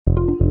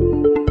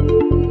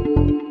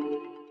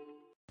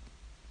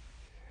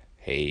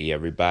Hey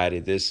everybody,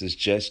 this is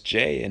Just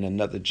Jay and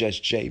another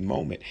Just Jay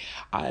moment.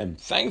 I am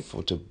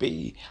thankful to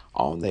be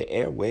on the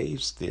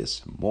airwaves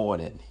this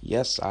morning.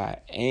 Yes, I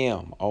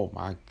am. Oh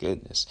my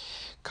goodness.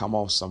 Come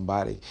on,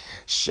 somebody.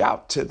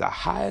 Shout to the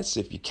highest.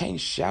 If you can't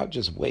shout,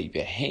 just wave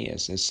your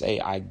hands and say,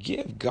 I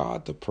give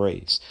God the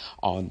praise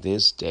on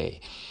this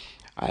day.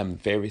 I am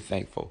very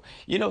thankful.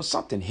 You know,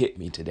 something hit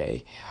me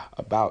today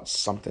about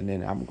something,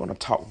 and I'm going to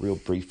talk real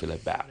briefly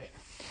about it.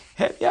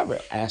 Have you ever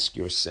asked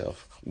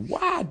yourself,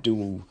 why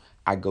do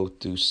I go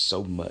through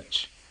so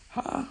much?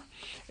 Huh?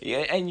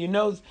 Yeah, and you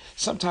know,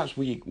 sometimes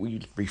we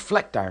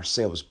reflect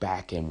ourselves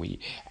back and we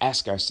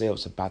ask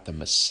ourselves about the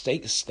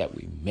mistakes that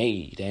we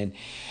made.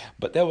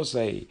 But there was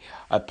a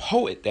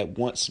poet that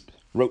once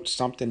wrote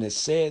something that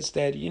says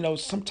that,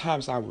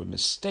 sometimes our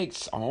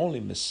mistakes are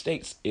only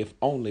mistakes if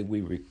only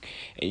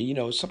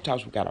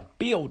sometimes we got to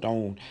build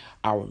on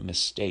our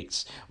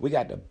mistakes. We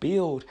got to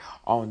build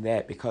on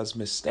that because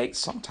mistakes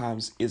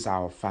sometimes is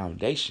our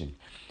foundation.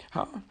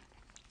 Huh?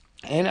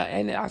 And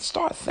I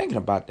started thinking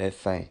about that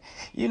thing.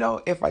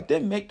 If I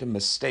didn't make the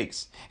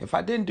mistakes, if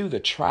I didn't do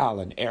the trial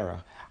and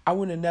error, I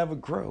would have never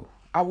grow.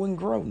 I wouldn't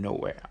grow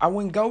nowhere. I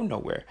wouldn't go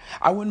nowhere.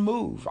 I wouldn't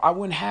move. I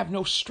wouldn't have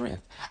no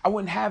strength. I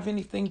wouldn't have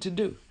anything to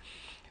do.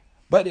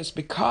 But it's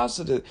because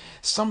of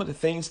some of the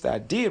things that I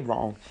did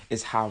wrong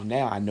is how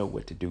now I know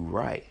what to do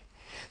right.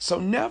 So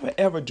never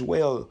ever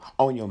dwell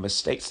on your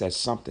mistakes as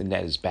something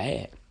that is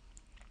bad.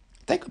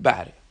 Think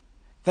about it.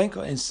 Think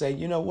and say,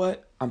 you know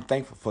what? I'm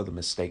thankful for the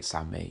mistakes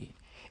I made.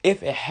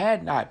 If it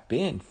had not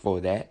been for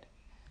that,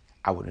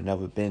 I would have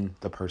never been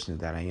the person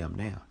that I am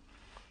now.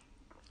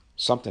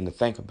 Something to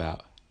think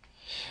about.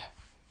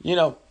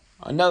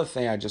 Another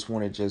thing I just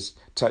want to just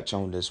touch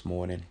on this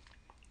morning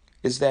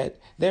is that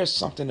there's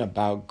something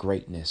about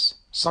greatness,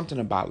 something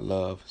about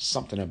love,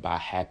 something about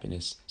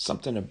happiness,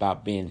 something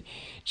about being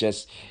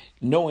just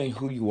knowing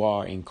who you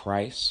are in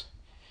Christ.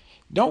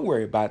 Don't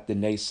worry about the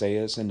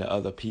naysayers and the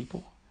other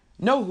people.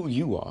 Know who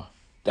you are.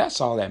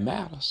 That's all that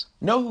matters.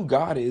 Know who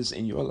God is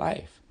in your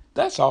life.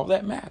 That's all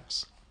that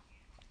matters.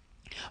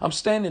 I'm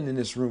standing in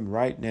this room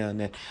right now,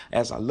 and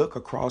as I look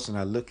across and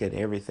I look at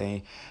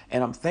everything,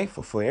 and I'm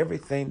thankful for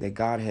everything that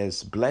God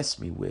has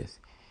blessed me with.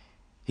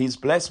 He's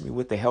blessed me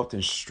with the health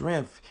and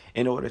strength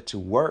in order to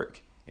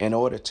work, in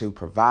order to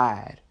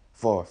provide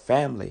for a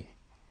family,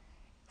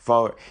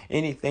 for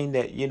anything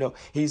that,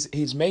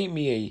 he's made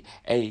me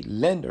a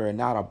lender and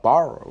not a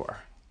borrower.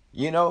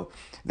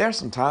 There's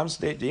some times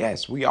that,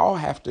 yes, we all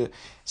have to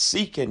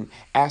seek and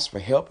ask for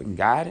help and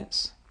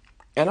guidance.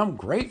 And I'm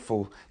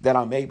grateful that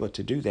I'm able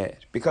to do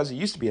that because it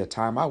used to be a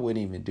time I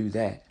wouldn't even do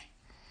that.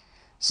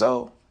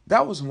 So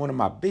that was one of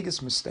my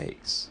biggest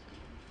mistakes.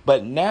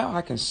 But now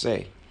I can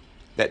say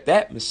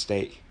that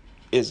mistake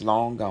is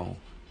long gone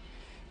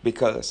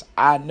because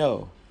I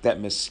know that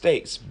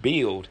mistakes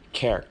build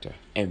character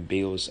and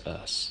builds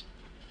us.